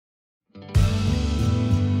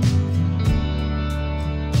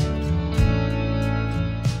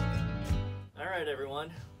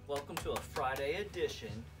everyone. Welcome to a Friday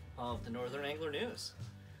edition of the Northern Angler News.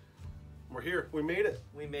 We're here. We made it.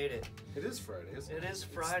 We made it. It is Friday, isn't it? It is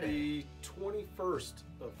Friday. It's the 21st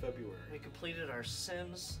of February. We completed our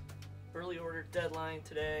Sims early order deadline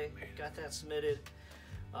today. Got that submitted.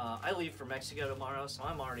 I leave for Mexico tomorrow, so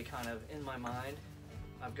I'm already kind of in my mind.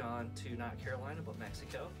 I've gone to not Carolina, but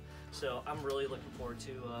Mexico. So I'm really looking forward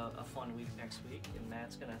to a fun week next week. And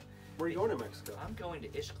Matt's gonna... Where are you going to Mexico? I'm going to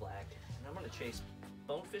Ixtlac, and I'm gonna chase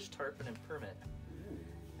bonefish, tarpon, and permit.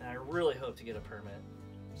 And I really hope to get a permit.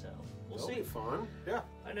 So we'll see. That'll be fun. Yeah.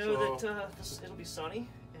 I know that it'll be sunny,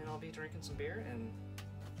 and I'll be drinking some beer, and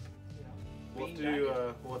you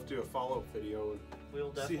know, we'll have to do a follow-up video and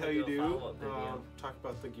we'll see how definitely you do a follow-up video. Talk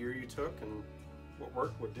about the gear you took and what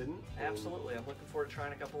worked, what didn't. Absolutely. I'm looking forward to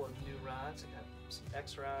trying a couple of new rods. I got some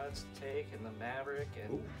X rods to take and the Maverick,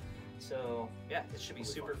 and so yeah, it should be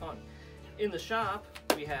super fun. In the shop,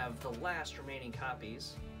 we have the last remaining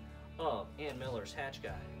copies of Ann Miller's Hatch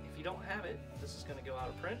Guide. If you don't have it, this is going to go out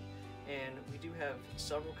of print, and we do have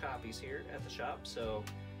several copies here at the shop, so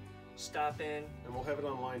stop in. And we'll have it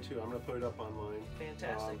online too. I'm going to put it up online.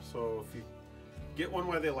 Fantastic. So if you get one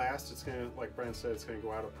while they last, it's going to, like Brian said, it's going to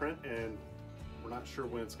go out of print, and we're not sure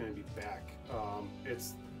when it's going to be back.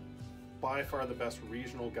 It's by far the best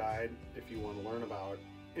regional guide if you want to learn about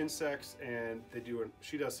insects, and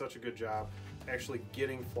she does such a good job actually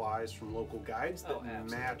getting flies from local guides that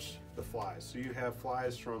match the flies. So you have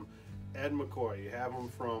flies from Ed McCoy, you have them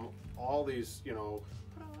from all these, you know,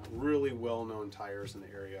 really well-known tires in the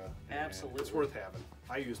area. Absolutely. It's worth having.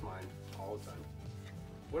 I use mine all the time.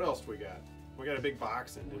 What else do we got? We got a big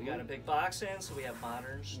box in, didn't we? We got a big box in, so we have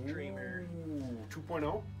Modern Streamer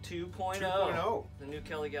 2.0? 2.0. The new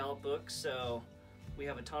Kelly Gallup book, so we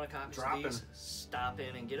have a ton of copies of these. Stop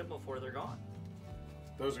in and get them before they're gone.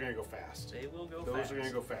 Those are going to go fast. They will go fast. Those are going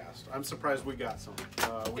to go fast. I'm surprised we got some.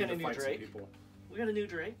 We got a new Drake. We got a new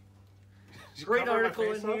Drake. Did Great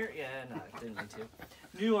article in here. Yeah, no, I didn't need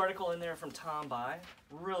to. New article in there from Tom By.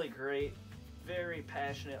 Really great, very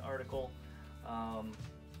passionate article.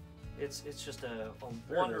 It's just a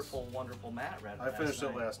wonderful Matt read. I finished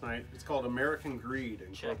it last night. It's called American Greed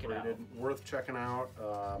Incorporated. Check it out. Worth checking out.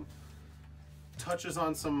 Touches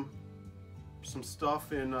on some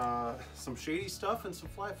stuff in some shady stuff and some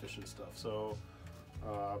fly fishing stuff. So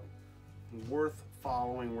worth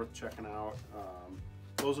following, worth checking out.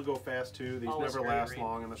 Those will go fast too. These never last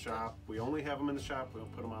long in the shop. We only have them in the shop. We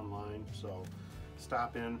don't put them online. So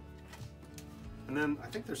stop in. And then I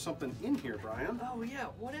think there's something in here, Brian. Oh yeah,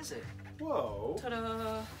 what is it? Whoa.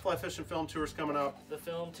 Ta-da! Fly fishing film tour's coming up. The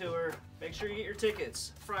film tour. Make sure you get your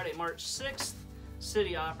tickets. Friday, March 6th,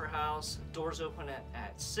 City Opera House. Doors open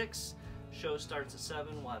at 6. Show starts at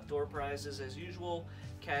 7. We'll have door prizes as usual.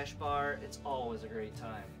 Cash bar. It's always a great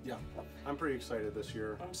time. Yeah, I'm pretty excited this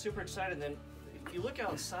year. I'm super excited. Then, if you look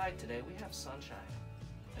outside today, we have sunshine.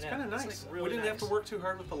 It's kind of nice. Like really we didn't have to work too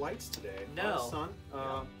hard with the lights today. No. Sun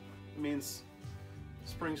means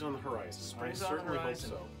spring's on the horizon. Spring's on the horizon.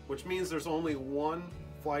 Hope so. Which means there's only one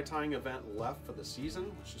fly tying event left for the season,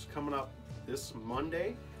 which is coming up this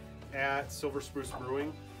Monday at Silver Spruce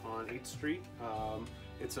Brewing on 8th Street.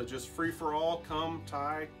 It's a just free-for-all. Come,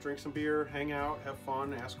 tie, drink some beer, hang out, have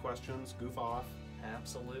fun, ask questions, goof off.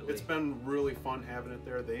 Absolutely. It's been really fun having it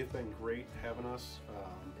there. They've been great having us.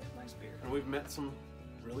 Nice beer. And we've met some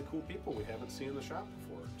really cool people we haven't seen in the shop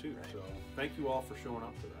before, too. Right. So thank you all for showing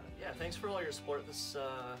up to that. Yeah, thanks for all your support this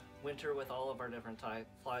winter with all of our different tie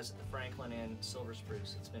flies at the Franklin and Silver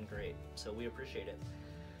Spruce. It's been great, so we appreciate it.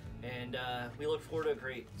 And we look forward to a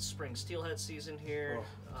great spring steelhead season here.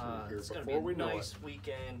 It's going to be a nice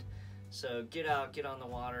weekend. So get out, get on the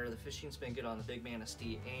water. The fishing's been good on the Big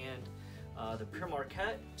Manistee and the Pere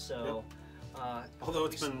Marquette. So, although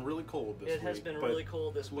it's been really cold this week. It has been really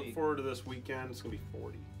cold this week. Look forward to this weekend. It's going to be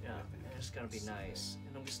 40. Yeah, and it's going to be nice.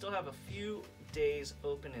 And we still have a few days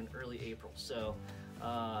open in early April. So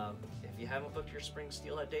if you haven't booked your spring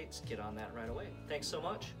steelhead dates, get on that right away. Thanks so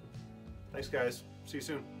much. Thanks, guys. See you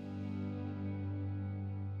soon.